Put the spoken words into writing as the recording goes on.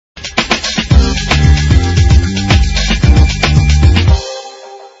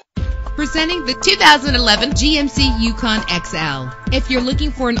Presenting the 2011 GMC Yukon XL. If you're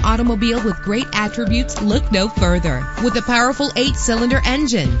looking for an automobile with great attributes, look no further. With a powerful 8-cylinder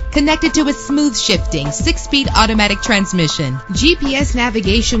engine connected to a smooth shifting 6-speed automatic transmission, GPS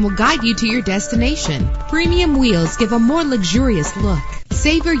navigation will guide you to your destination. Premium wheels give a more luxurious look.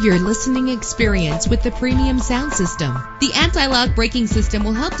 Savor your listening experience with the premium sound system. The anti-lock braking system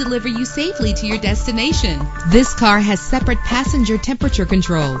will help deliver you safely to your destination. This car has separate passenger temperature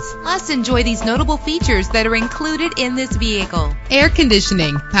controls. Plus, enjoy these notable features that are included in this vehicle: air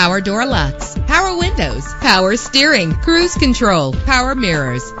conditioning, power door locks, power windows, power steering, cruise control, power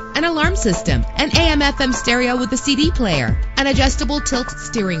mirrors, an alarm system, an AM/FM stereo with a CD player, an adjustable tilt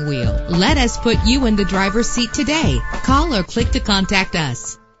steering wheel. Let us put you in the driver's seat today. Call or click to contact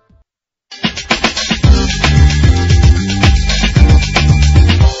us.